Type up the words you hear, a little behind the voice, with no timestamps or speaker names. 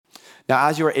Now,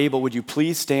 as you are able, would you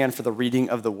please stand for the reading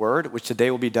of the word, which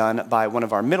today will be done by one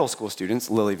of our middle school students,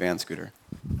 Lily Van Scooter.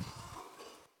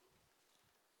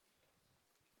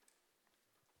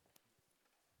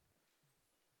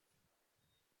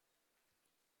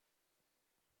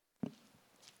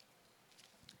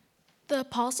 The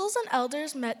apostles and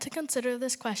elders met to consider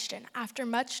this question. After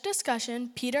much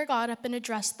discussion, Peter got up and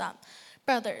addressed them.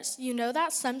 Brothers, you know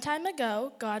that some time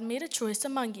ago God made a choice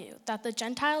among you, that the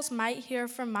Gentiles might hear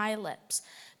from my lips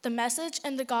the message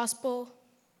and the gospel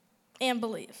and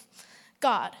believe.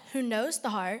 God, who knows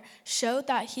the heart, showed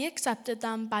that he accepted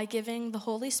them by giving the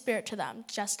Holy Spirit to them,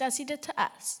 just as he did to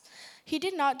us. He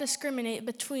did not discriminate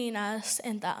between us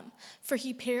and them, for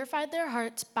he purified their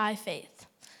hearts by faith.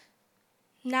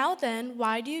 Now then,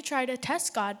 why do you try to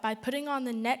test God by putting on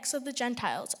the necks of the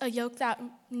Gentiles a yoke that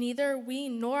neither we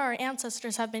nor our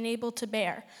ancestors have been able to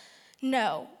bear?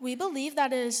 No, we believe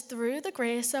that it is through the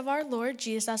grace of our Lord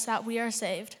Jesus that we are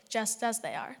saved, just as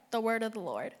they are. The word of the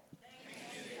Lord.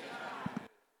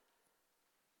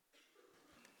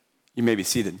 You may be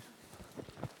seated.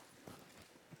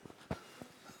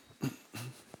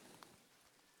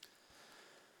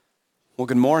 Well,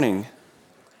 good morning.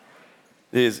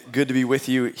 It is good to be with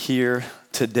you here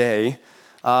today.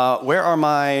 Where are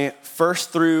my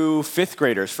first through fifth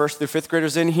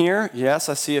graders in here? Yes,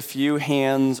 I see a few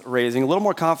hands raising. A little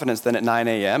more confidence than at 9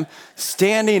 a.m.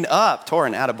 Standing up.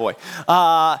 Torin, attaboy.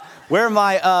 Where are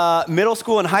my middle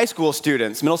school and high school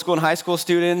students?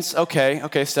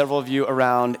 Okay, several of you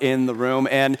around in the room.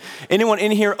 And anyone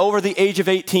in here over the age of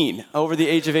 18?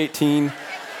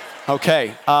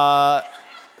 Okay.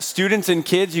 Students and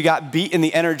kids, you got beat in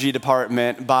the energy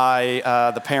department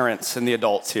by the parents and the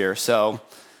adults here, so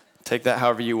take that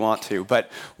however you want to. But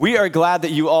we are glad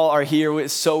that you all are here.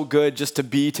 It's so good just to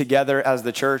be together as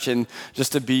the church and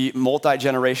just to be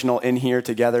multi-generational in here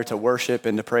together to worship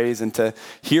and to praise and to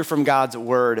hear from God's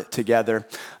word together.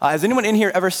 Has anyone in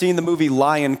here ever seen the movie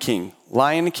Lion King?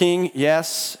 Lion King,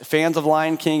 yes. Fans of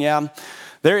Lion King, yeah.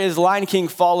 Lion King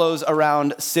follows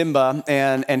around Simba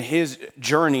and his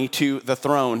journey to the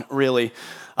throne, really.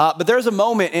 But there's a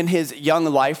moment in his young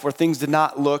life where things did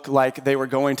not look like they were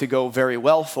going to go very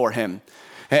well for him.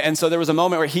 And so there was a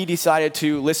moment where he decided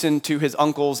to listen to his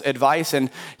uncle's advice,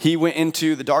 and he went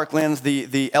into the Darklands,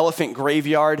 the elephant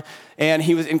graveyard, and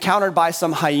he was encountered by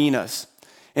some hyenas.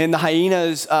 And the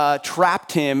hyenas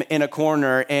trapped him in a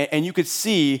corner, and you could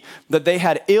see that they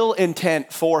had ill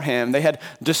intent for him. They had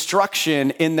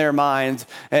destruction in their minds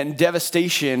and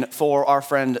devastation for our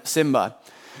friend Simba.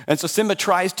 And so Simba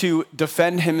tries to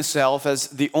defend himself as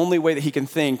the only way that he can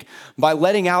think by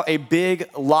letting out a big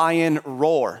lion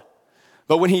roar.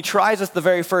 But when he tries this the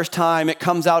very first time, it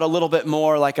comes out a little bit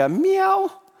more like a meow.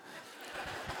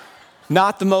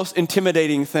 Not the most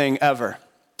intimidating thing ever.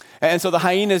 And so the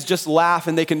hyenas just laugh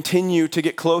and they continue to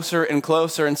get closer and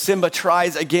closer. And Simba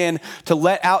tries again to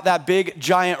let out that big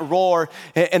giant roar.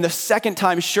 And the second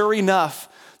time, sure enough,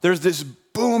 there's this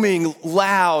booming,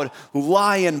 loud,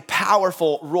 lion,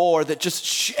 powerful roar that just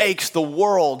shakes the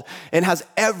world and has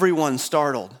everyone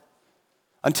startled.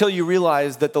 Until you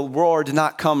realize that the roar did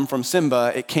not come from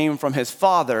Simba, it came from his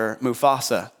father,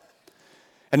 Mufasa.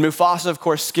 And Mufasa, of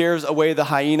course, scares away the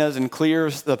hyenas and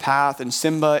clears the path, and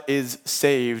Simba is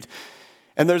saved.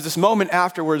 And there's this moment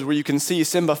afterwards where you can see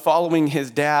Simba following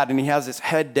his dad, and he has his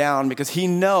head down because he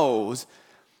knows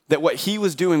that what he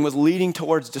was doing was leading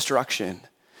towards destruction.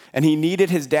 And he needed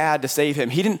his dad to save him.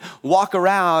 He didn't walk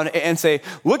around and say,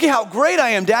 "Look at how great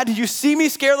I am, Dad. Did you see me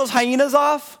scare those hyenas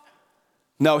off?"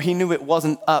 No, he knew it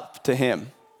wasn't up to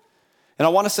him. And I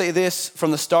want to say this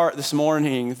from the start this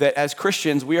morning, that as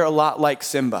Christians, we are a lot like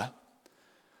Simba.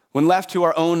 When left to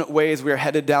our own ways, we are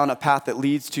headed down a path that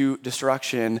leads to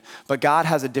destruction, but God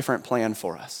has a different plan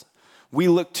for us. We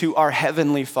look to our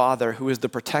heavenly Father, who is the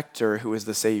protector, who is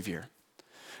the Savior.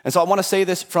 And so I want to say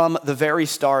this from the very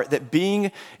start, that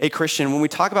being a Christian, when we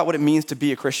talk about what it means to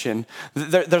be a Christian,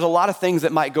 there's a lot of things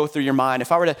that might go through your mind.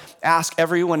 If I were to ask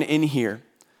everyone in here,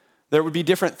 there would be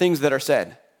different things that are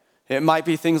said. It might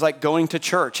be things like going to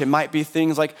church. It might be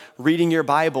things like reading your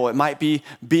Bible. It might be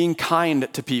being kind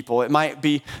to people. It might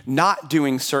be not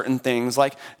doing certain things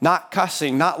like not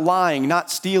cussing, not lying,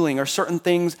 not stealing, or certain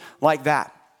things like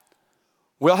that.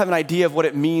 We all have an idea of what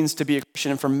it means to be a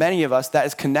Christian, and for many of us, that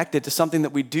is connected to something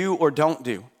that we do or don't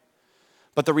do.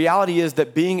 But the reality is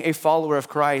that being a follower of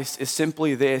Christ is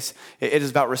simply this. It is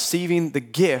about receiving the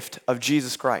gift of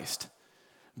Jesus Christ.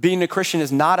 Being a Christian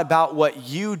is not about what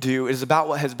you do, it is about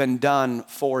what has been done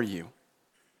for you.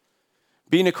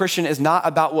 Being a Christian is not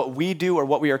about what we do or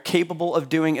what we are capable of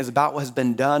doing, it is about what has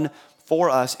been done for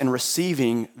us in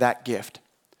receiving that gift.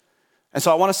 And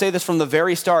so I want to say this from the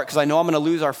very start because I know I'm going to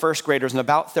lose our first graders in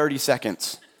about 30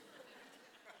 seconds.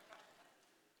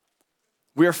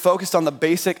 We are focused on the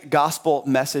basic gospel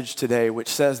message today, which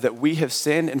says that we have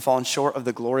sinned and fallen short of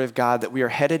the glory of God, that we are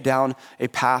headed down a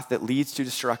path that leads to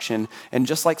destruction. And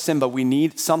just like Simba, we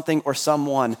need something or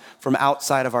someone from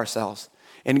outside of ourselves.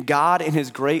 And God, in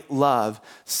his great love,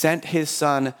 sent his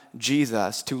son,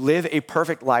 Jesus, to live a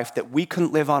perfect life that we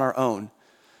couldn't live on our own,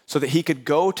 so that he could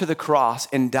go to the cross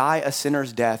and die a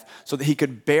sinner's death, so that he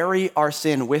could bury our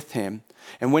sin with him.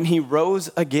 And when he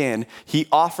rose again, he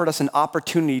offered us an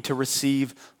opportunity to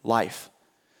receive life.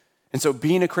 And so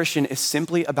being a Christian is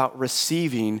simply about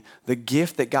receiving the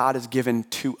gift that God has given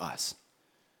to us,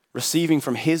 receiving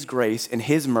from his grace and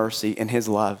his mercy and his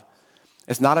love.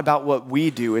 It's not about what we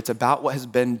do, it's about what has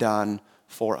been done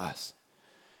for us.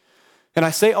 And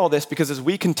I say all this because as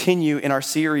we continue in our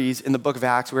series in the book of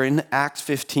Acts, we're in Acts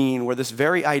 15, where this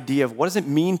very idea of what does it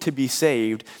mean to be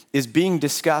saved is being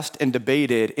discussed and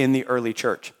debated in the early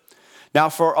church. Now,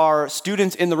 for our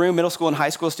students in the room, middle school and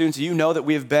high school students, you know that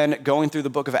we have been going through the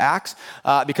book of Acts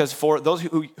because for those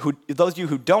of you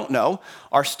who don't know,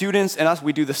 our students and us,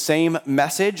 we do the same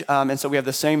message, and so we have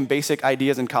the same basic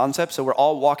ideas and concepts, so we're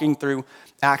all walking through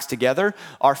Acts together.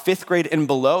 Our fifth grade and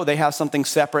below, they have something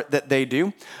separate that they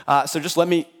do. So just let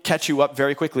me catch you up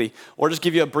very quickly, or just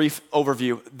give you a brief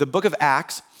overview. The book of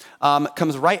Acts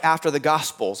comes right after the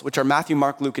Gospels, which are Matthew,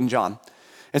 Mark, Luke, and John.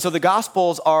 And so the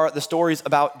Gospels are the stories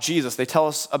about Jesus. They tell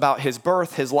us about his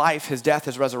birth, his life, his death,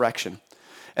 his resurrection.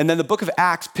 And then the book of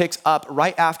Acts picks up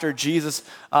right after Jesus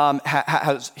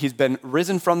he's been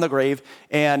risen from the grave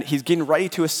and he's getting ready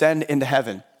to ascend into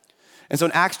heaven. And so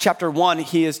in Acts chapter 1,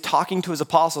 he is talking to his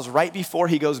apostles right before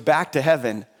he goes back to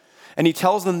heaven. And he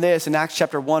tells them this in Acts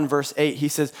chapter 1, verse 8. He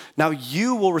says, "Now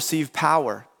you will receive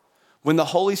power when the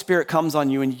Holy Spirit comes on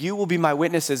you, and you will be my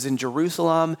witnesses in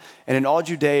Jerusalem and in all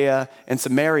Judea and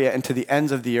Samaria and to the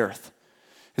ends of the earth."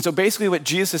 And so basically what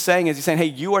Jesus is saying is he's saying, hey,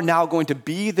 you are now going to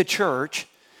be the church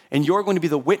and you're going to be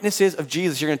the witnesses of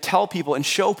Jesus. You're going to tell people and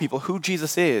show people who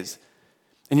Jesus is.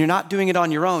 And you're not doing it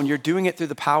on your own. You're doing it through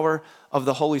the power of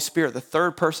the Holy Spirit, the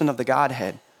third person of the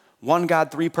Godhead. One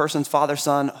God, three persons, Father,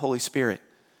 Son, Holy Spirit.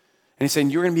 And he's saying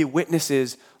you're going to be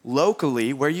witnesses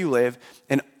locally where you live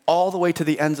and all the way to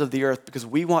the ends of the earth because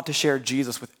we want to share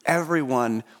Jesus with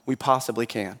everyone we possibly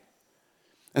can.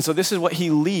 And so this is what he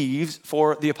leaves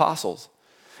for the apostles.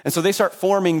 And so they start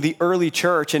forming the early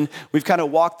church, and we've kind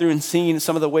of walked through and seen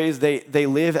some of the ways they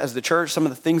live as the church, some of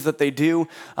the things that they do,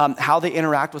 how they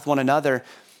interact with one another.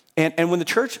 And when the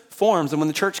church forms and when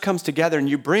the church comes together and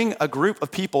you bring a group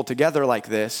of people together like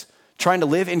this, trying to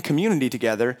live in community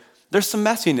together, there's some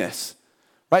messiness.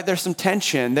 Right? There's some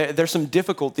tension, there's some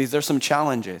difficulties, there's some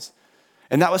challenges.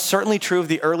 And that was certainly true of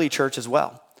the early church as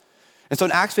well. And so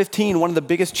in Acts 15, one of the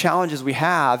biggest challenges we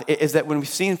have is that when we've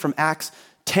seen from Acts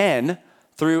 10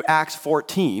 through Acts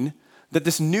 14, that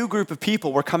this new group of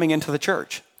people were coming into the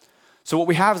church. So what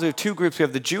we have is we have two groups. We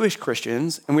have the Jewish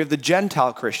Christians and we have the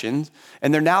Gentile Christians,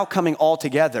 and they're now coming all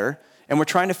together, and we're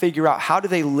trying to figure out how do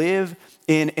they live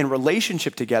in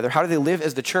relationship together? How do they live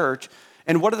as the church?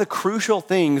 And what are the crucial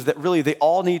things that really they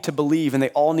all need to believe and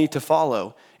they all need to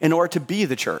follow in order to be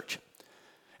the church?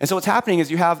 And so what's happening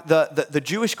is you have the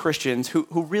Jewish Christians who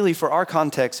really, for our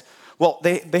context, well,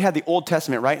 they had the Old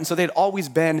Testament, right? And so they'd always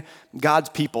been God's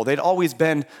people. They'd always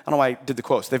been, I don't know why I did the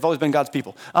quotes. They've always been God's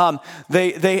people.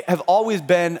 They have always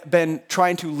been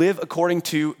trying to live according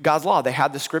to God's law. They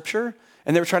had the scripture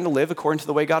and they were trying to live according to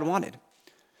the way God wanted.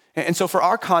 And so for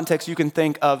our context, you can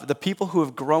think of the people who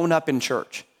have grown up in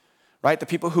church. Right? The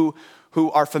people who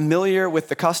are familiar with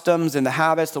the customs and the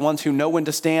habits, the ones who know when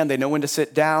to stand, they know when to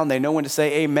sit down, they know when to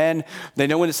say amen, they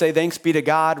know when to say thanks be to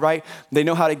God, right? They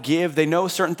know how to give, they know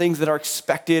certain things that are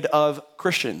expected of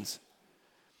Christians.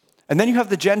 And then you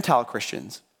have the Gentile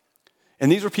Christians.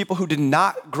 And these were people who did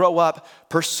not grow up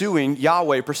pursuing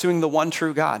Yahweh, pursuing the one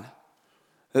true God.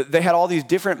 They had all these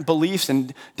different beliefs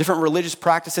and different religious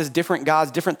practices, different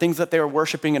gods, different things that they were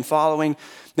worshiping and following.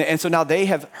 And so now they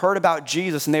have heard about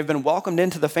Jesus and they've been welcomed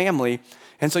into the family.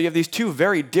 And so you have these two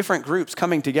very different groups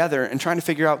coming together and trying to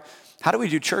figure out, how do we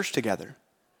do church together?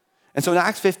 And so in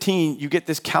Acts 15, you get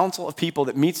this council of people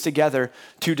that meets together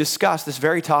to discuss this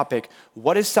very topic.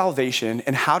 What is salvation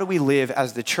and how do we live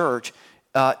as the church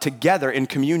together in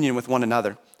communion with one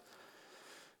another?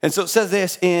 And so it says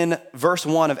this in verse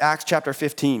 1 of Acts chapter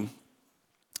 15.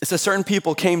 It says, certain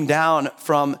people came down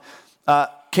from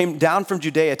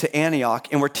Judea to Antioch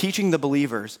and were teaching the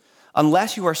believers,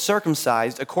 unless you are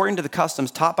circumcised according to the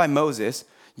customs taught by Moses,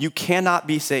 you cannot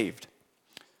be saved.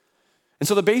 And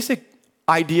so the basic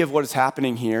idea of what is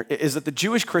happening here is that the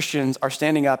Jewish Christians are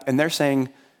standing up and they're saying,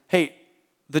 hey,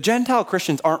 the Gentile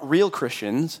Christians aren't real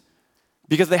Christians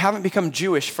because they haven't become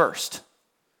Jewish first.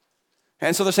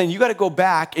 And so they're saying you got to go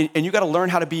back and you got to learn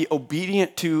how to be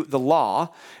obedient to the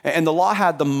law. And the law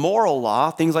had the moral law,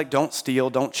 things like don't steal,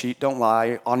 don't cheat, don't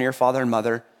lie, honor your father and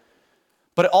mother.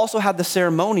 But it also had the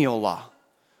ceremonial law,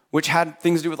 which had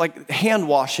things to do with like hand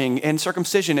washing and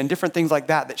circumcision and different things like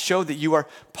that showed that you are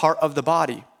part of the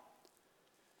body.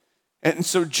 And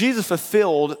so Jesus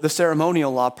fulfilled the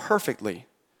ceremonial law perfectly.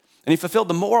 And he fulfilled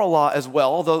the moral law as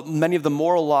well, although many of the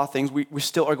moral law things we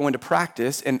still are going to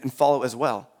practice and follow as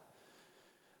well.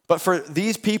 But for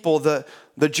these people, the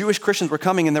Jewish Christians were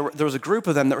coming, and there was a group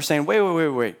of them that were saying,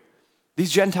 wait.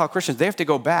 These Gentile Christians, they have to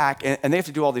go back, and they have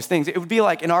to do all these things. It would be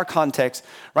like, in our context,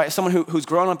 right, someone who's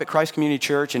grown up at Christ Community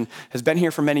Church and has been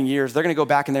here for many years, they're going to go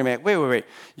back and they're like, wait.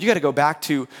 You got to go back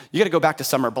to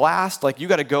Summer Blast. Like, you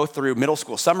got to go through middle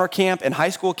school summer camp and high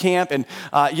school camp, and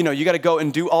you got to go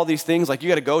and do all these things. Like, you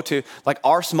got to go to like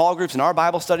our small groups and our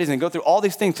Bible studies and go through all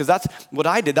these things because that's what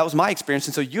I did. That was my experience,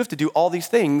 and so you have to do all these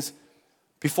things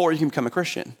before you can become a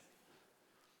Christian.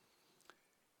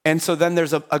 And so then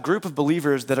there's a group of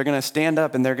believers that are going to stand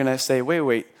up and they're going to say,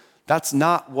 wait, that's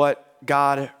not what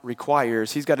God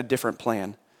requires. He's got a different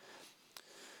plan.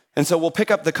 And so we'll pick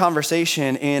up the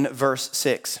conversation in verse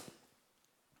 6.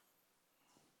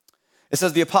 It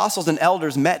says, the apostles and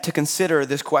elders met to consider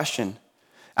this question.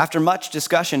 After much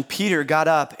discussion, Peter got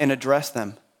up and addressed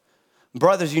them.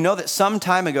 Brothers, you know that some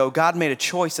time ago God made a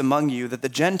choice among you that the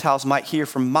Gentiles might hear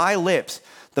from my lips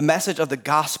the message of the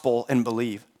gospel and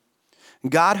believe.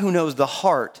 God, who knows the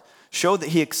heart, showed that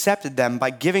he accepted them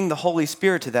by giving the Holy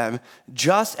Spirit to them,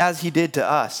 just as he did to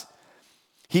us.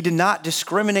 He did not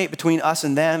discriminate between us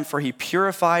and them, for he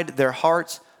purified their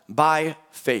hearts by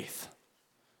faith.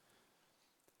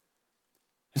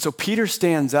 And so Peter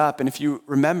stands up, and if you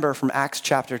remember from Acts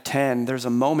chapter 10, there's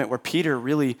a moment where Peter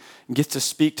really gets to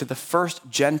speak to the first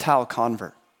Gentile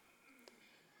convert.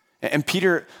 And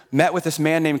Peter met with this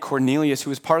man named Cornelius, who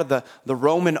was part of the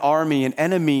Roman army, an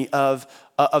enemy of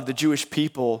the Jewish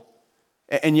people.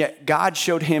 And yet God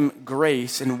showed him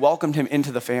grace and welcomed him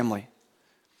into the family.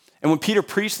 And when Peter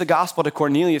preached the gospel to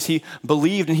Cornelius, he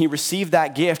believed and he received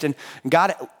that gift. And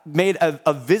God made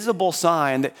a visible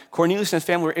sign that Cornelius and his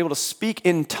family were able to speak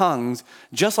in tongues,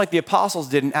 just like the apostles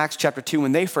did in Acts chapter 2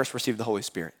 when they first received the Holy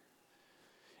Spirit.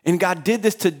 And God did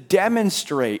this to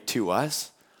demonstrate to us,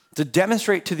 to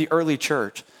demonstrate to the early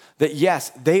church that yes,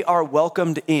 they are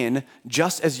welcomed in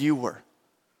just as you were.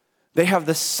 They have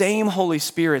the same Holy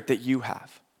Spirit that you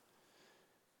have.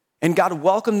 And God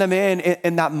welcomed them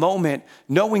in that moment,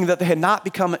 knowing that they had not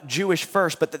become Jewish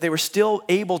first, but that they were still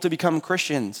able to become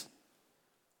Christians.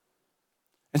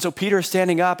 And so Peter is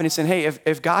standing up and he's saying, hey,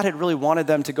 if God had really wanted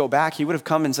them to go back, he would have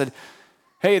come and said,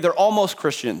 hey, they're almost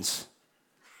Christians,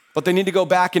 but they need to go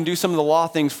back and do some of the law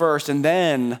things first, and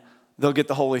then they'll get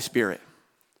the Holy Spirit.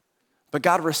 But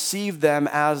God received them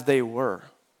as they were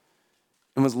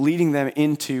and was leading them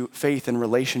into faith and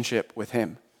relationship with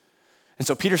him. And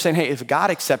so Peter's saying, hey, if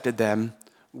God accepted them,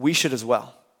 we should as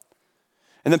well.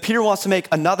 And then Peter wants to make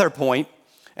another point.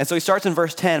 And so he starts in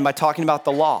verse 10 by talking about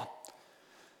the law.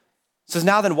 It says,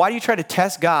 now then, why do you try to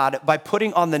test God by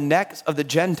putting on the necks of the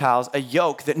Gentiles a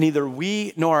yoke that neither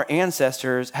we nor our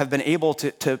ancestors have been able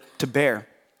to bear?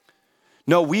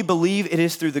 No, we believe it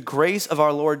is through the grace of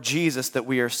our Lord Jesus that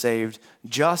we are saved,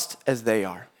 just as they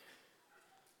are.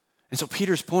 And so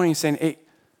Peter's pointing, saying, hey,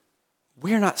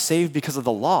 we are not saved because of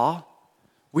the law.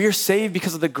 We are saved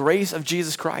because of the grace of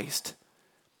Jesus Christ.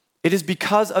 It is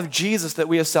because of Jesus that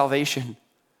we have salvation.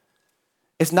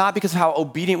 It's not because of how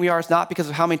obedient we are. It's not because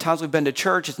of how many times we've been to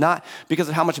church. It's not because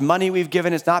of how much money we've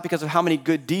given. It's not because of how many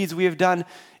good deeds we have done.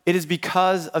 It is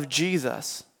because of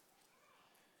Jesus.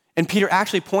 And Peter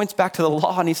actually points back to the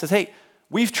law and he says, hey,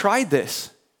 we've tried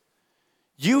this.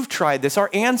 You've tried this. Our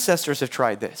ancestors have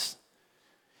tried this.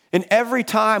 And every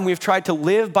time we've tried to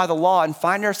live by the law and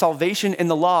find our salvation in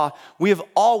the law, we have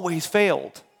always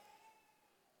failed.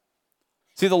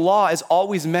 See, the law is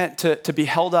always meant to be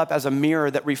held up as a mirror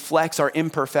that reflects our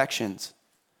imperfections.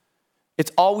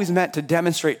 It's always meant to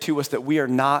demonstrate to us that we are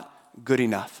not good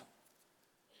enough.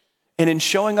 And in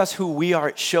showing us who we are,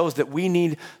 it shows that we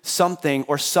need something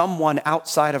or someone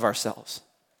outside of ourselves.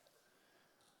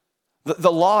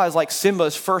 The law is like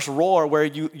Simba's first roar, where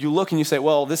you look and you say,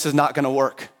 well, this is not going to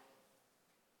work.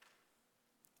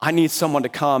 I need someone to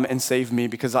come and save me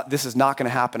because this is not going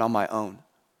to happen on my own.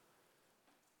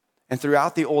 And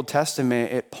throughout the Old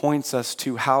Testament, it points us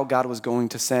to how God was going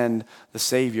to send the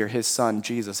Savior, his son,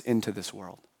 Jesus, into this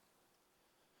world.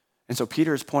 And so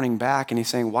Peter is pointing back and he's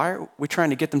saying, why are we trying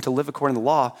to get them to live according to the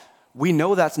law? We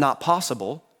know that's not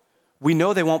possible. we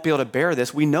know they won't be able to bear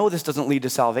this. We know this doesn't lead to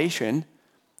salvation.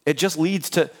 It just leads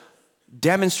to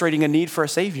demonstrating a need for a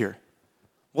Savior.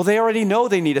 Well, they already know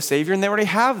they need a Savior and they already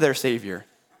have their Savior.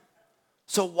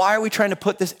 So why are we trying to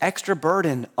put this extra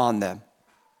burden on them?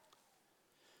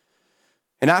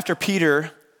 And after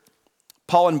Peter,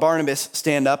 Paul and Barnabas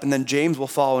stand up, and then James will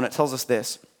follow, and it tells us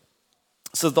this.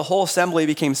 It says, the whole assembly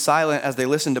became silent as they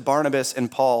listened to Barnabas and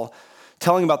Paul,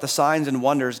 telling about the signs and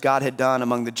wonders God had done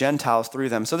among the Gentiles through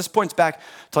them. So this points back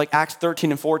to like Acts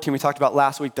 13 and 14 we talked about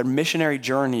last week, their missionary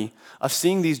journey of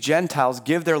seeing these Gentiles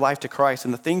give their life to Christ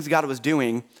and the things God was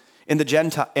doing in the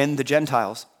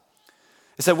Gentiles.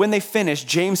 It said, when they finished,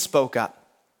 James spoke up.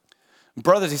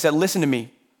 Brothers, he said, listen to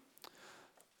me.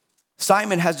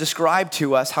 Simon has described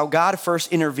to us how God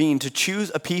first intervened to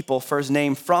choose a people for his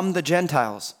name from the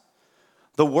Gentiles.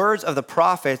 The words of the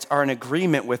prophets are in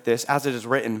agreement with this, as it is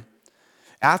written.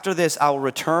 After this, I will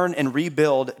return and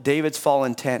rebuild David's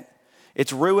fallen tent.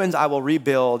 Its ruins I will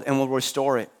rebuild and will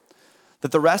restore it,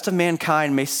 that the rest of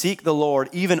mankind may seek the Lord,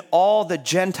 even all the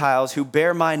Gentiles who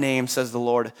bear my name, says the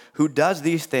Lord, who does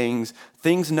these things,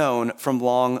 things known from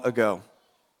long ago.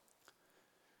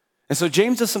 And so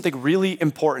James does something really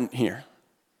important here.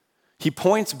 He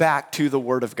points back to the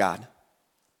Word of God.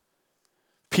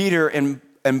 Peter and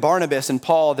Barnabas and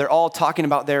Paul, they're all talking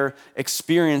about their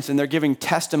experience and they're giving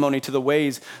testimony to the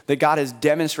ways that God has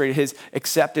demonstrated his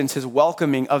acceptance, his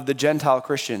welcoming of the Gentile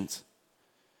Christians.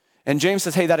 And James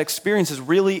says, hey, that experience is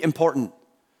really important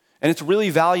and it's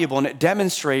really valuable and it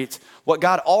demonstrates what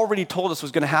God already told us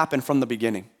was going to happen from the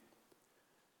beginning.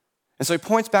 And so he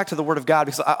points back to the Word of God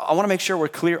because I want to make sure we're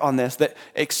clear on this, that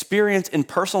experience and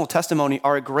personal testimony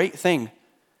are a great thing.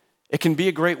 It can be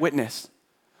a great witness.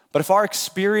 But if our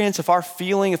experience, if our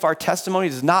feeling, if our testimony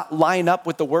does not line up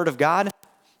with the Word of God,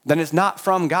 then it's not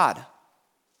from God.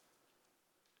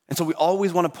 And so we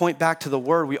always want to point back to the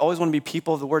Word. We always want to be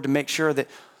people of the Word to make sure that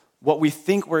what we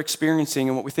think we're experiencing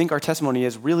and what we think our testimony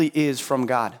is really is from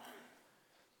God.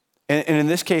 And in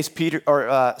this case,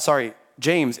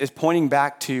 James is pointing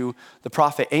back to the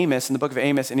prophet Amos in the book of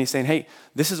Amos, and he's saying, hey,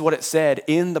 this is what it said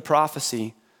in the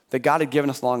prophecy that God had given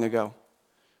us long ago.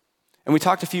 And we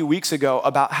talked a few weeks ago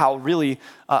about how really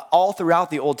all throughout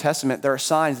the Old Testament, there are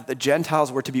signs that the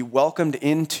Gentiles were to be welcomed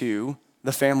into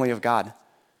the family of God.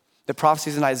 The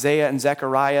prophecies in Isaiah and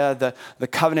Zechariah, the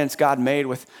covenants God made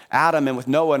with Adam and with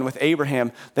Noah and with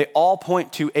Abraham, they all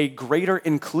point to a greater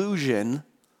inclusion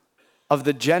of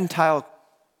the Gentile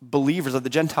believers, of the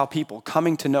Gentile people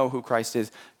coming to know who Christ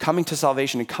is, coming to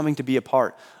salvation and coming to be a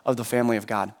part of the family of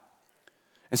God.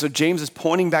 And so James is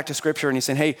pointing back to Scripture and he's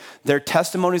saying, hey, their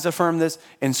testimonies affirm this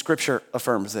and Scripture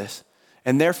affirms this.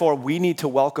 And therefore, we need to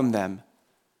welcome them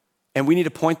and we need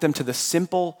to point them to the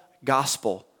simple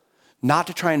gospel, not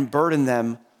to try and burden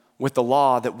them with the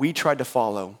law that we tried to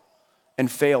follow and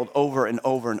failed over and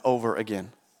over and over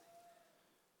again.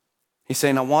 He's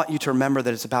saying, I want you to remember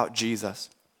that it's about Jesus.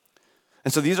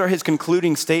 And so these are his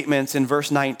concluding statements in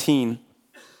verse 19.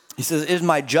 He says, it is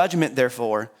my judgment,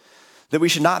 therefore, that we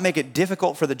should not make it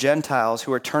difficult for the Gentiles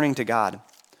who are turning to God.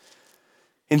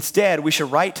 Instead, we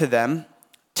should write to them,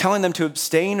 telling them to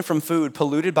abstain from food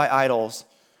polluted by idols,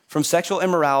 from sexual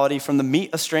immorality, from the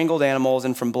meat of strangled animals,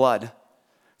 and from blood.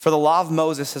 For the law of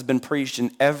Moses has been preached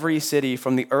in every city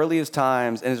from the earliest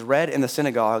times and is read in the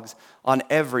synagogues on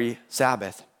every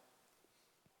Sabbath.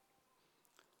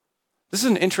 This is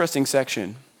an interesting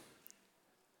section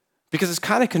because it's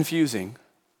kind of confusing.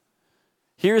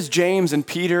 Here's James and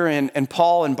Peter and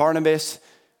Paul and Barnabas,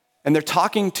 and they're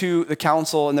talking to the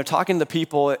council and they're talking to the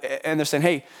people and they're saying,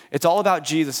 hey, it's all about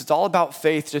Jesus. It's all about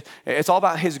faith. It's all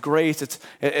about his grace.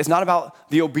 It's not about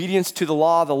the obedience to the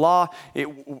law. The law,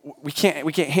 we can't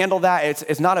handle that.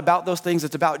 It's not about those things.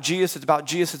 It's about Jesus. It's about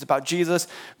Jesus. It's about Jesus.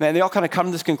 Man, they all kind of come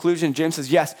to this conclusion. James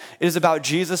says, yes, it is about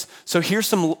Jesus. So here's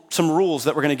some rules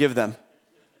that we're going to give them.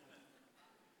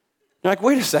 You're like,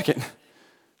 wait a second.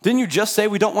 Didn't you just say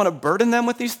we don't want to burden them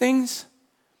with these things?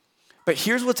 But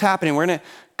here's what's happening. We're going to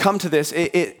come to this.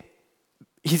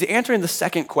 He's answering the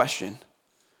second question.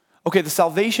 Okay, the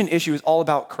salvation issue is all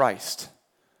about Christ.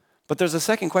 But there's a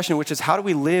second question, which is how do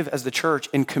we live as the church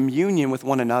in communion with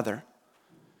one another?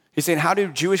 He's saying, how do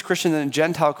Jewish Christians and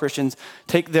Gentile Christians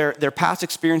take their past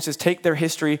experiences, take their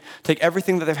history, take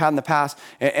everything that they've had in the past,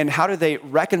 and how do they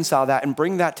reconcile that and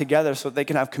bring that together so that they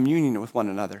can have communion with one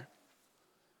another?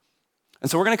 And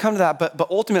so we're going to come to that,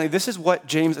 but ultimately, this is what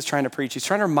James is trying to preach. He's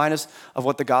trying to remind us of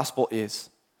what the gospel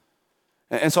is.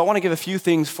 And so I want to give a few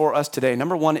things for us today.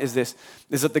 Number one is this,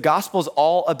 is that the gospel is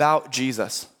all about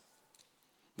Jesus.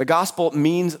 The gospel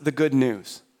means the good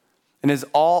news and is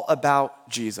all about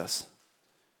Jesus.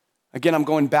 Again, I'm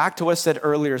going back to what I said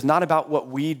earlier. It's not about what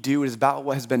we do. It is about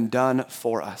what has been done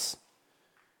for us.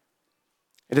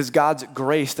 It is God's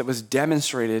grace that was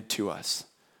demonstrated to us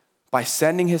by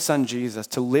sending his son Jesus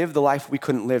to live the life we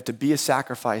couldn't live, to be a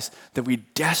sacrifice that we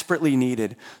desperately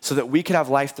needed so that we could have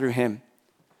life through him.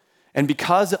 And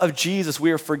because of Jesus,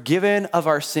 we are forgiven of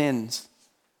our sins.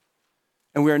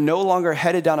 And we are no longer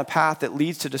headed down a path that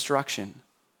leads to destruction,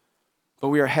 but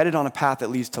we are headed on a path that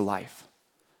leads to life.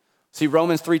 See,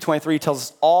 Romans 3:23 tells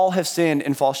us all have sinned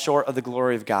and fall short of the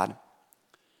glory of God.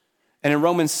 And in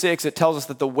Romans 6, it tells us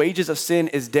that the wages of sin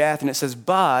is death, and it says,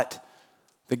 but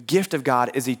the gift of God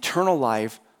is eternal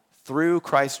life through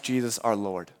Christ Jesus our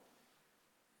Lord.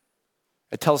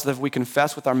 It tells us that if we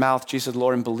confess with our mouth Jesus is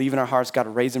Lord and believe in our hearts God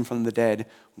raised him from the dead,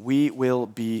 we will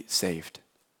be saved.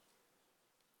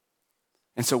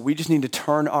 And so we just need to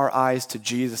turn our eyes to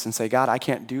Jesus and say, God, I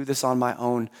can't do this on my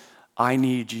own. I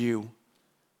need you.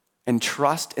 And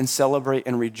trust and celebrate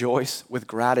and rejoice with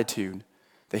gratitude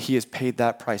that he has paid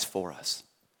that price for us.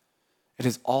 It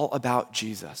is all about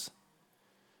Jesus.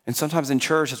 And sometimes in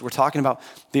church, as we're talking about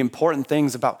the important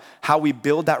things about how we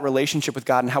build that relationship with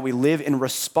God and how we live in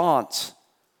response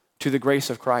to the grace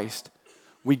of Christ,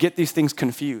 we get these things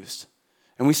confused.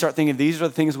 And we start thinking these are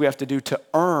the things we have to do to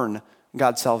earn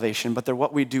God's salvation, but they're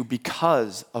what we do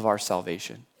because of our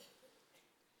salvation.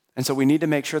 And so we need to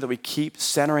make sure that we keep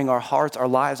centering our hearts, our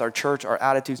lives, our church, our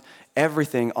attitudes,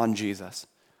 everything on Jesus.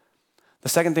 The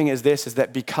second thing is this, is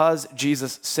that because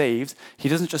Jesus saves, he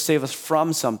doesn't just save us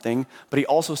from something, but he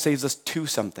also saves us to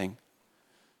something.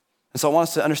 And so I want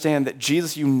us to understand that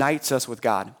Jesus unites us with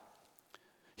God.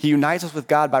 He unites us with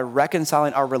God by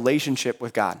reconciling our relationship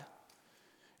with God.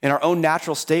 In our own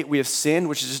natural state, we have sinned,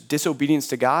 which is just disobedience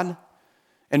to God.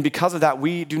 And because of that,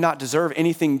 we do not deserve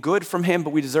anything good from him,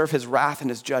 but we deserve his wrath and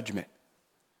his judgment.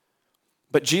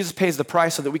 But Jesus pays the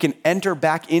price so that we can enter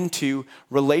back into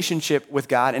relationship with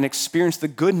God and experience the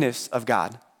goodness of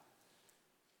God.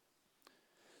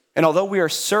 And although we are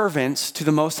servants to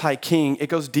the Most High King, it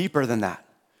goes deeper than that.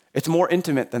 It's more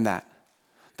intimate than that.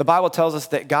 The Bible tells us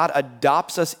that God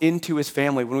adopts us into his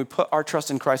family. When we put our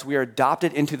trust in Christ, we are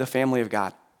adopted into the family of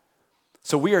God.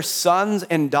 So we are sons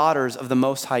and daughters of the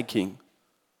Most High King.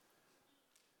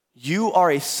 You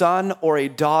are a son or a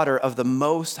daughter of the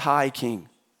Most High King.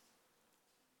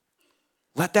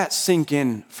 Let that sink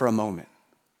in for a moment.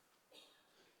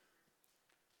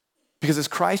 Because as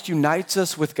Christ unites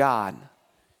us with God,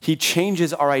 he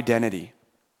changes our identity.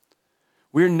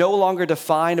 We are no longer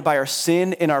defined by our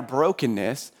sin and our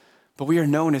brokenness, but we are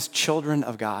known as children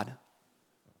of God.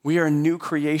 We are a new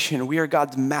creation. We are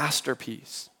God's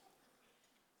masterpiece.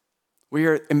 We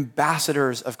are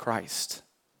ambassadors of Christ.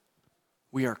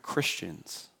 We are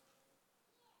Christians.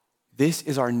 This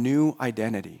is our new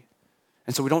identity.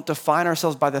 And so we don't define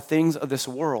ourselves by the things of this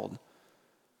world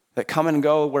that come and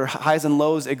go, where highs and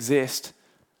lows exist,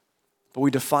 but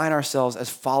we define ourselves as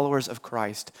followers of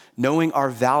Christ, knowing our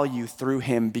value through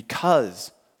him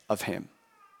because of him.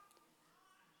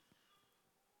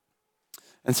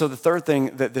 And so the third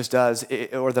thing that this does,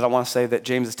 or that I want to say that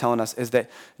James is telling us, is that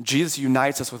Jesus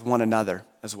unites us with one another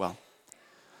as well.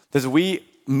 As we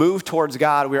move towards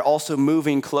God, we're also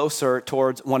moving closer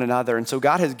towards one another. And so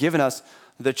God has given us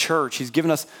the church. He's given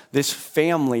us this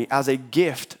family as a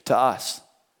gift to us.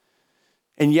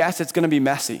 And yes, it's going to be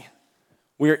messy.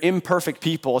 We are imperfect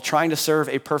people trying to serve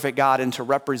a perfect God and to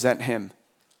represent him.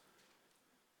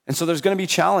 And so there's going to be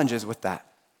challenges with that.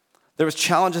 There was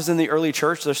challenges in the early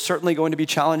church. There's certainly going to be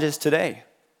challenges today.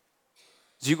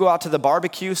 As you go out to the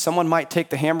barbecue, someone might take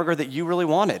the hamburger that you really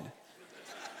wanted.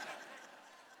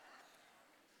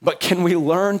 But can we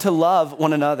learn to love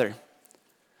one another?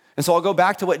 And so I'll go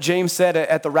back to what James said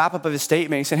at the wrap-up of his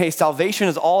statement. He said, hey, salvation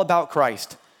is all about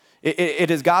Christ.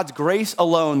 It is God's grace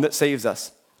alone that saves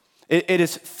us. It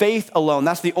is faith alone.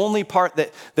 That's the only part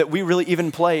that we really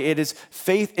even play. It is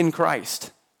faith in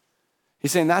Christ.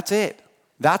 He's saying that's it.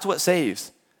 That's what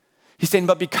saves. He's saying,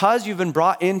 but because you've been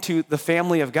brought into the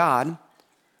family of God,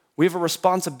 we have a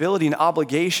responsibility and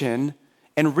obligation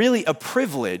and really a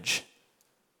privilege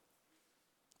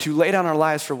to lay down our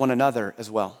lives for one another as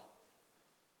well.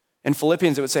 In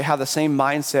Philippians, it would say, have the same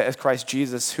mindset as Christ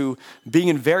Jesus, who, being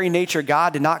in very nature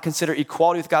God, did not consider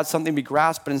equality with God something to be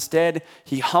grasped, but instead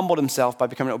he humbled himself by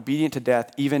becoming obedient to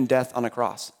death, even death on a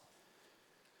cross.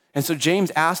 And so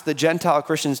James asked the Gentile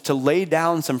Christians to lay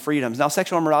down some freedoms. Now,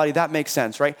 sexual immorality, that makes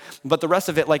sense, right? But the rest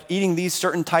of it, like eating these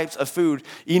certain types of food,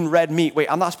 eating red meat. Wait,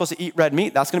 I'm not supposed to eat red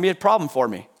meat? That's going to be a problem for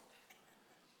me.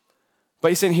 But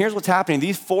he's saying, here's what's happening.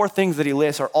 These four things that he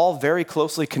lists are all very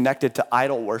closely connected to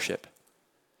idol worship.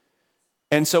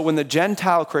 And so when the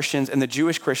Gentile Christians and the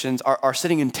Jewish Christians are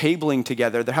sitting and tabling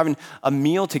together, they're having a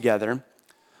meal together,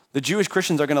 the Jewish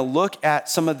Christians are going to look at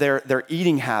some of their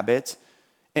eating habits,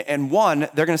 and one,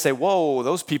 they're going to say, whoa,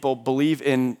 those people believe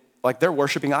in, like, they're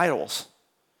worshiping idols.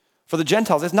 For the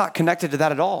Gentiles, it's not connected to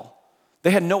that at all.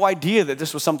 They had no idea that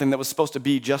this was something that was supposed to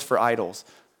be just for idols,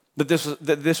 that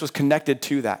this was connected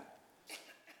to that.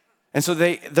 And so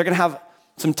they're going to have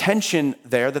some tension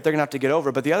there that they're going to have to get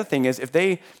over. But the other thing is, if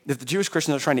the Jewish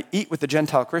Christians are trying to eat with the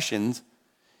Gentile Christians,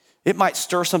 it might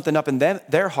stir something up in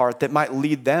their heart that might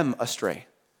lead them astray.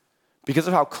 Because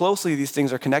of how closely these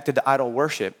things are connected to idol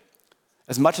worship,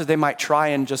 as much as they might try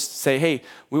and just say, hey,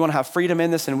 we want to have freedom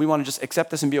in this and we want to just accept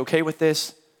this and be okay with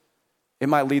this, it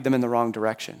might lead them in the wrong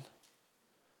direction.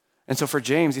 And so for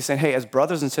James, he's saying, hey, as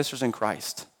brothers and sisters in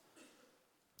Christ,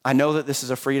 I know that this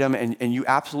is a freedom and you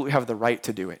absolutely have the right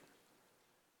to do it.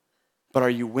 But are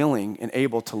you willing and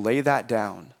able to lay that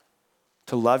down,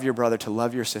 to love your brother, to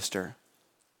love your sister,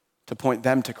 to point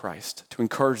them to Christ, to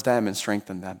encourage them and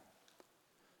strengthen them?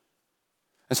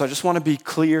 And so I just want to be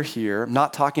clear here. I'm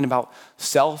not talking about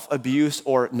self-abuse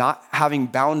or not having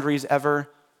boundaries ever,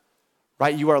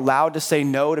 right? You are allowed to say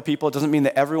no to people. It doesn't mean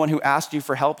that everyone who asks you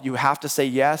for help, you have to say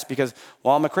yes because,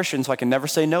 well, I'm a Christian, so I can never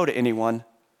say no to anyone.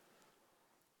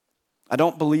 I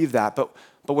don't believe that. But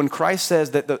when Christ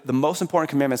says that the most important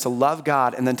commandment is to love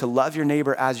God and then to love your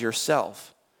neighbor as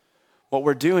yourself, what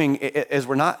we're doing is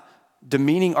we're not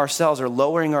demeaning ourselves or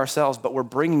lowering ourselves, but we're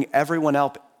bringing everyone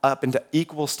else up into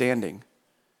equal standing.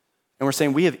 And we're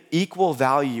saying we have equal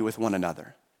value with one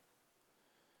another.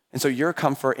 And so your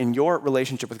comfort in your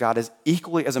relationship with God is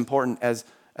equally as important as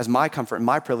my comfort and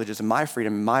my privileges and my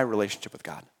freedom and my relationship with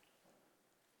God.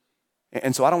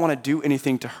 And so I don't want to do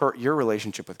anything to hurt your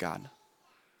relationship with God.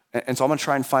 And so I'm going to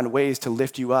try and find ways to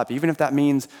lift you up, even if that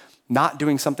means not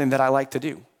doing something that I like to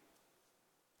do.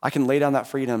 I can lay down that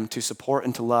freedom to support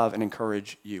and to love and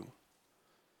encourage you.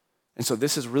 And so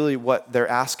this is really what they're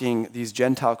asking these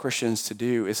Gentile Christians to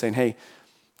do, is saying, hey,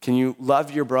 can you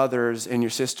love your brothers and your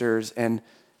sisters and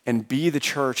be the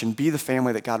church and be the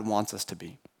family that God wants us to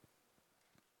be?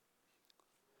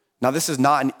 Now, this is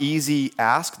not an easy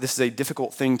ask. This is a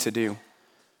difficult thing to do,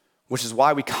 which is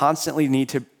why we constantly need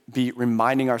to be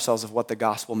reminding ourselves of what the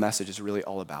gospel message is really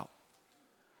all about.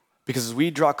 Because as we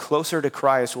draw closer to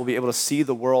Christ, we'll be able to see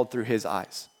the world through his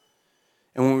eyes.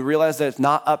 And when we realize that it's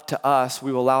not up to us,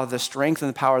 we will allow the strength and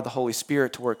the power of the Holy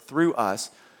Spirit to work through us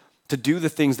to do the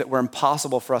things that were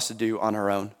impossible for us to do on our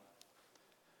own.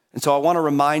 And so I want to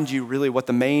remind you really what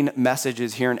the main message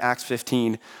is here in Acts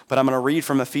 15, but I'm going to read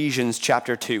from Ephesians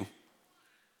chapter 2.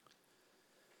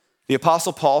 The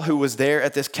Apostle Paul, who was there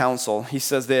at this council, he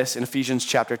says this in Ephesians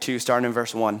chapter 2, starting in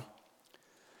verse 1.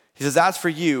 He says, as for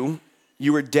you,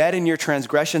 you were dead in your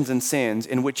transgressions and sins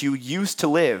in which you used to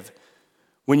live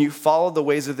when you followed the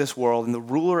ways of this world and the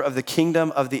ruler of the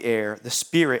kingdom of the air, the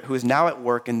Spirit who is now at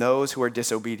work in those who are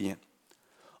disobedient.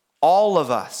 All of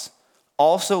us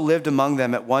also lived among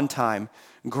them at one time,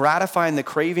 gratifying the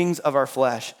cravings of our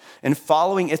flesh and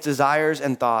following its desires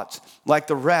and thoughts. Like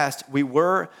the rest, we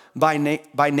were by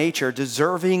nature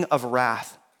deserving of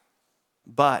wrath.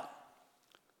 But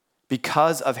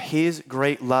because of his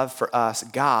great love for us,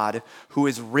 God, who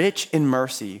is rich in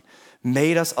mercy,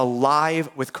 made us alive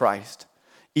with Christ,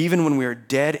 even when we are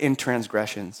dead in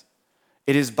transgressions.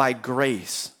 It is by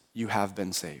grace you have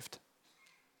been saved.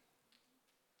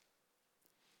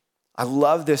 I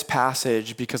love this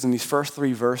passage because in these first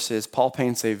 3 verses, Paul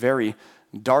paints a very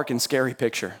dark and scary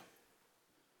picture.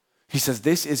 He says,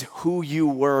 this is who you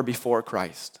were before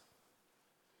Christ.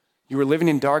 You were living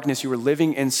in darkness, you were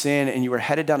living in sin, and you were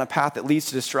headed down a path that leads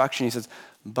to destruction. He says,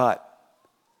 but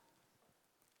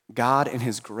God in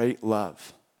his great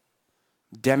love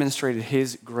demonstrated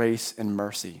his grace and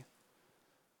mercy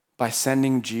by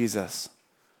sending Jesus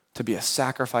to be a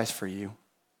sacrifice for you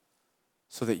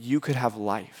so that you could have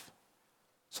life,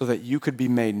 so that you could be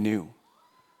made new,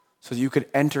 so that you could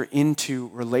enter into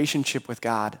relationship with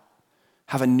God,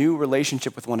 have a new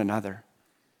relationship with one another,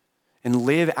 and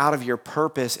live out of your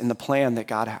purpose in the plan that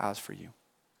God has for you.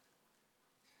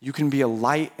 You can be a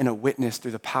light and a witness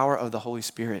through the power of the Holy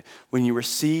Spirit when you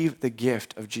receive the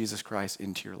gift of Jesus Christ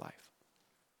into your life.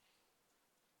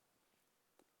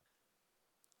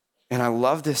 And I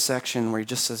love this section where he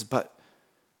just says, but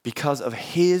because of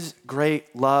his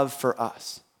great love for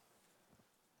us,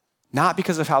 not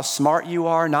because of how smart you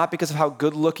are, not because of how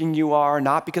good looking you are,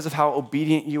 not because of how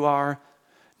obedient you are,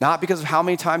 not because of how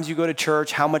many times you go to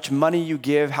church, how much money you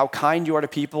give, how kind you are to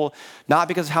people, not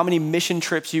because of how many mission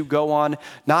trips you go on,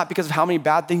 not because of how many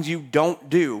bad things you don't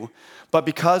do, but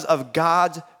because of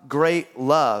God's great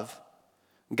love,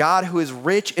 God, who is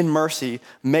rich in mercy,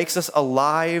 makes us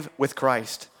alive with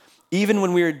Christ. Even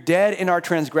when we are dead in our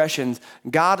transgressions,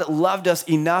 God loved us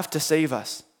enough to save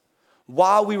us.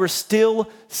 While we were still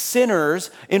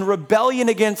sinners in rebellion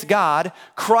against God,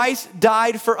 Christ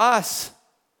died for us.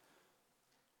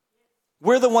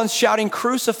 We're the ones shouting,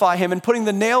 "Crucify him," and putting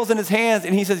the nails in his hands.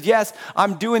 And he says, "Yes,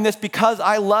 I'm doing this because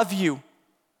I love you."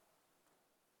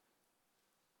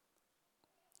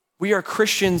 We are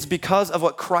Christians because of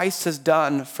what Christ has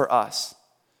done for us.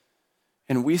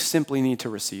 And we simply need to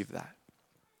receive that.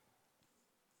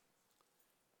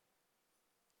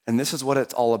 And this is what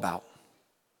it's all about.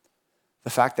 The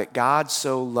fact that God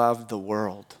so loved the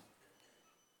world,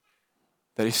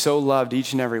 that he so loved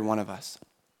each and every one of us,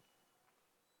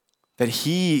 that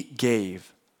he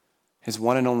gave his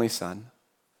one and only Son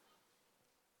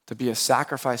to be a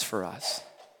sacrifice for us.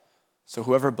 So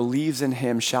whoever believes in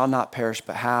him shall not perish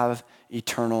but have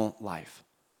eternal life.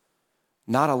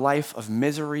 Not a life of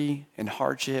misery and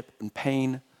hardship and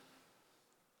pain,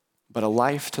 but a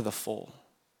life to the full.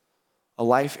 A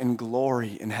life in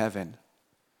glory in heaven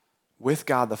with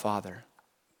God the Father.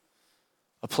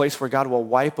 A place where God will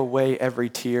wipe away every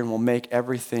tear and will make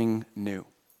everything new.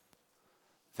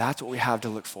 That's what we have to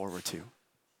look forward to.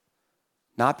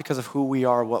 Not because of who we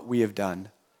are, what we have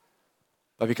done,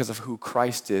 but because of who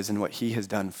Christ is and what he has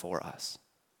done for us.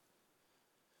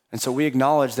 And so we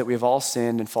acknowledge that we have all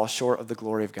sinned and fall short of the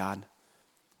glory of God.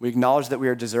 We acknowledge that we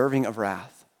are deserving of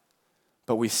wrath,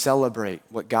 but we celebrate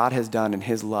what God has done in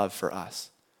his love for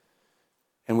us.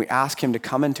 And we ask him to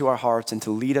come into our hearts and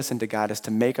to lead us and to guide us,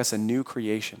 to make us a new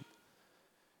creation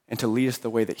and to lead us the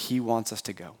way that he wants us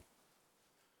to go.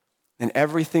 And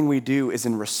everything we do is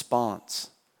in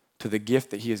response to the gift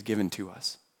that he has given to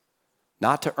us.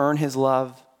 Not to earn his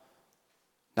love,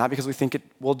 not because we think it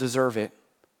will deserve it,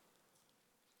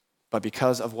 but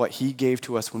because of what he gave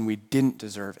to us when we didn't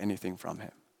deserve anything from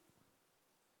him.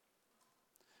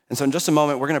 And so in just a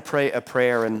moment, we're going to pray a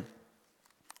prayer, and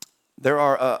there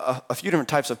are a few different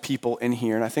types of people in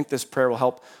here, and I think this prayer will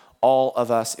help all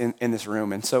of us in this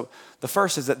room. And so the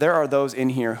first is that there are those in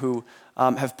here who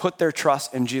have put their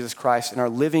trust in Jesus Christ and are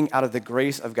living out of the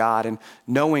grace of God and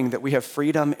knowing that we have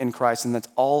freedom in Christ and that's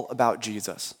all about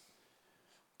Jesus.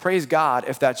 Praise God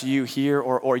if that's you here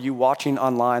or you watching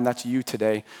online, that's you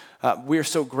today. We are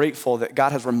so grateful that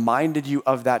God has reminded you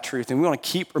of that truth, and we want to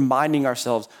keep reminding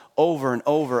ourselves over and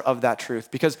over of that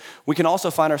truth, because we can also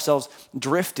find ourselves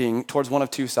drifting towards one of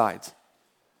two sides.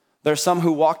 There are some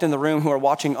who walked in the room who are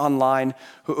watching online,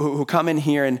 who come in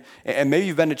here, and maybe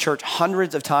you've been to church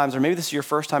hundreds of times, or maybe this is your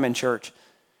first time in church,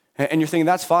 and you're thinking,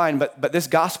 that's fine, but this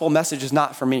gospel message is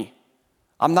not for me.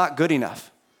 I'm not good enough.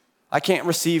 I can't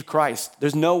receive Christ.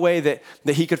 There's no way that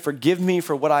he could forgive me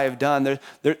for what I have done.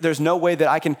 There's no way that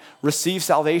I can receive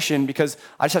salvation because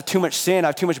I just have too much sin. I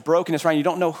have too much brokenness, Ryan. You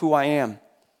don't know who I am.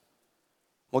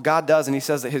 Well, God does, and he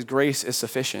says that his grace is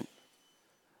sufficient.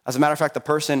 As a matter of fact, the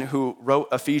person who wrote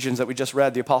Ephesians that we just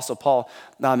read, the Apostle Paul,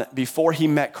 before he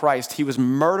met Christ, he was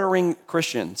murdering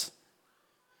Christians.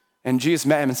 And Jesus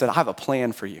met him and said, I have a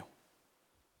plan for you.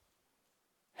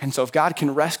 And so if God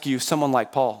can rescue someone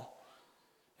like Paul,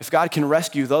 if God can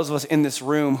rescue those of us in this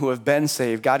room who have been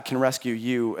saved, God can rescue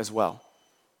you as well.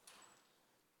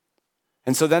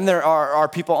 And so then there are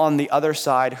people on the other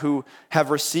side who have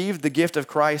received the gift of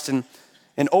Christ, and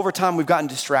over time we've gotten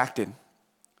distracted.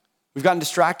 We've gotten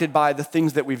distracted by the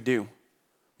things that we do.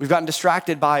 We've gotten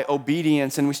distracted by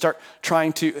obedience, and we start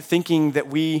thinking that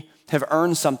we have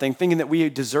earned something, thinking that we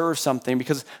deserve something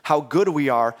because how good we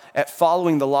are at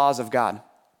following the laws of God.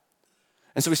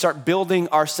 And so we start building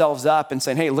ourselves up and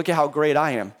saying, hey, look at how great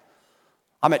I am.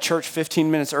 I'm at church 15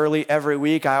 minutes early every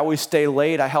week. I always stay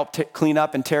late. I help clean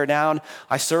up and tear down.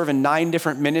 I serve in 9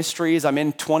 different ministries. I'm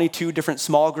in 22 different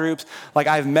small groups. Like,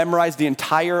 I've memorized the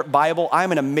entire Bible.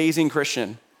 I'm an amazing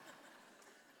Christian.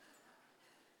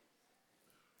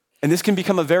 And this can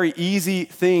become a very easy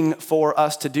thing for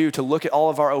us to do, to look at all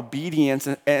of our obedience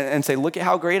and say, look at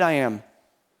how great I am.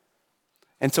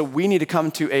 And so we need to come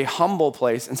to a humble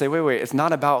place and say, wait, it's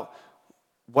not about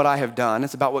what I have done.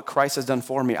 It's about what Christ has done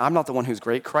for me. I'm not the one who's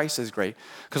great. Christ is great.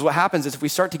 Because what happens is if we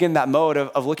start to get in that mode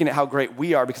of looking at how great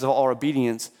we are because of all our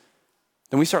obedience,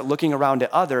 then we start looking around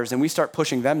at others and we start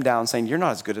pushing them down, saying, you're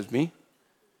not as good as me.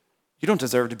 You don't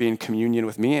deserve to be in communion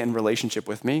with me, in relationship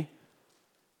with me.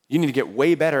 You need to get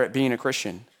way better at being a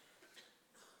Christian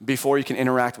before you can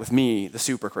interact with me, the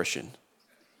super Christian.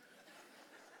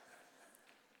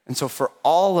 And so for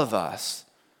all of us,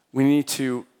 we need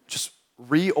to just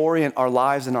reorient our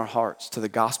lives and our hearts to the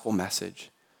gospel message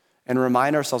and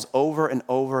remind ourselves over and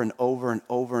over and over and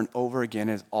over and over again,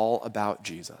 it's all about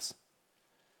Jesus.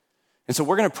 And so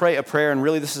we're going to pray a prayer, and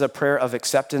really this is a prayer of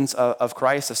acceptance of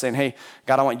Christ, of saying, hey,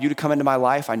 God, I want you to come into my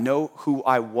life. I know who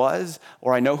I was,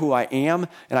 or I know who I am,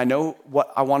 and I know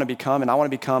what I want to become, and I want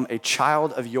to become a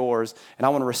child of yours, and I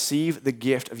want to receive the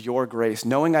gift of your grace,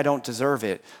 knowing I don't deserve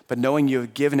it, but knowing you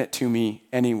have given it to me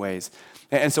anyways.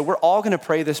 And so we're all going to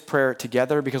pray this prayer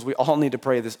together because we all need to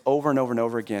pray this over and over and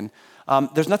over again.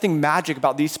 There's nothing magic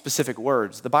about these specific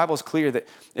words. The Bible is clear that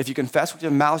if you confess with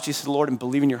your mouth Jesus the Lord and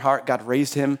believe in your heart God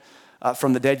raised him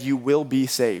from the dead, you will be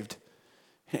saved.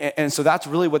 And so that's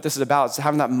really what this is about. It's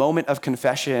having that moment of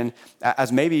confession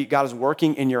as maybe God is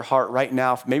working in your heart right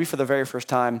now, maybe for the very first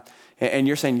time, and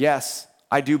you're saying, yes,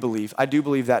 I do believe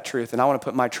that truth, and I want to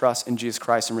put my trust in Jesus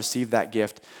Christ and receive that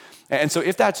gift. And so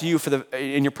if that's you,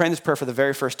 and you're praying this prayer for the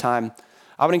very first time,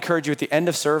 I would encourage you at the end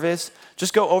of service,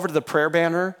 just go over to the prayer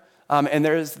banner, and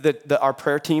there's our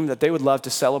prayer team that they would love to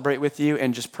celebrate with you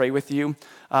and just pray with you.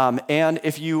 And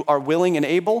if you are willing and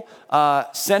able,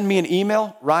 send me an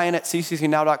email,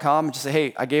 ryan@cccnow.com, and just say,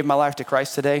 hey, I gave my life to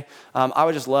Christ today. I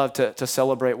would just love to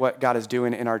celebrate what God is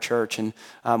doing in our church and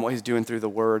what he's doing through the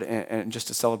word and just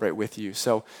to celebrate with you.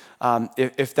 So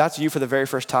if that's you for the very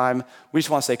first time, we just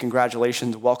want to say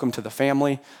congratulations, welcome to the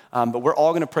family. But we're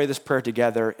all going to pray this prayer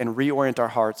together and reorient our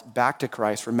hearts back to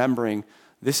Christ, remembering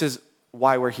this is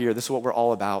why we're here. This is what we're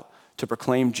all about, to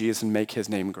proclaim Jesus and make his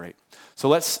name great. So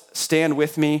let's stand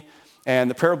with me, and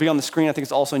the prayer will be on the screen. I think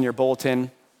it's also in your bulletin,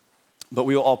 but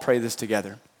we will all pray this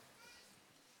together.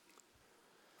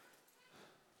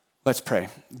 Let's pray.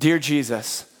 Dear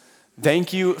Jesus,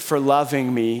 thank you for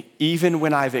loving me even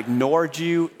when I've ignored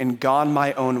you and gone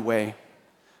my own way.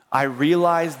 I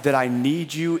realize that I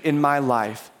need you in my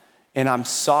life, and I'm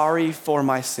sorry for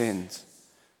my sins.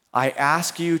 I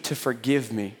ask you to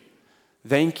forgive me.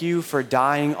 Thank you for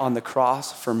dying on the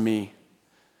cross for me.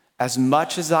 As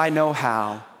much as I know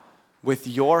how, with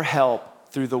your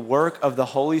help through the work of the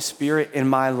Holy Spirit in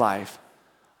my life,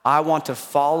 I want to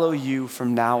follow you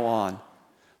from now on.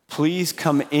 Please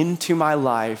come into my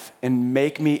life and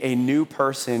make me a new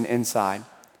person inside.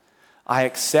 I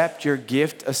accept your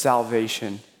gift of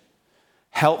salvation.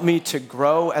 Help me to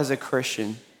grow as a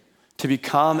Christian, to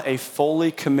become a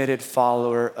fully committed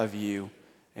follower of you.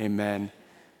 Amen.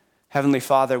 Heavenly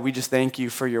Father, we just thank you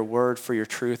for your word, for your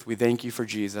truth. We thank you for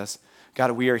Jesus.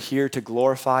 God, we are here to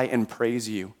glorify and praise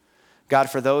you. God,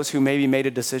 for those who maybe made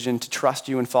a decision to trust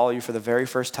you and follow you for the very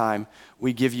first time,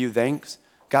 we give you thanks.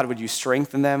 God, would you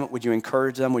strengthen them? Would you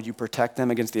encourage them? Would you protect them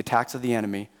against the attacks of the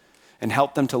enemy and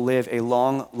help them to live a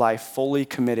long life fully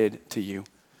committed to you?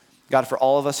 God, for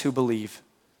all of us who believe,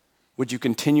 would you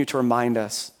continue to remind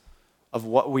us of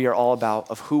what we are all about,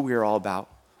 of who we are all about,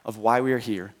 of why we are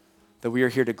here, that we are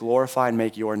here to glorify and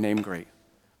make your name great.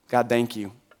 God, thank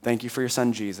you. Thank you for your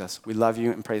son, Jesus. We love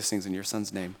you and praise things in your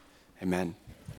son's name. Amen.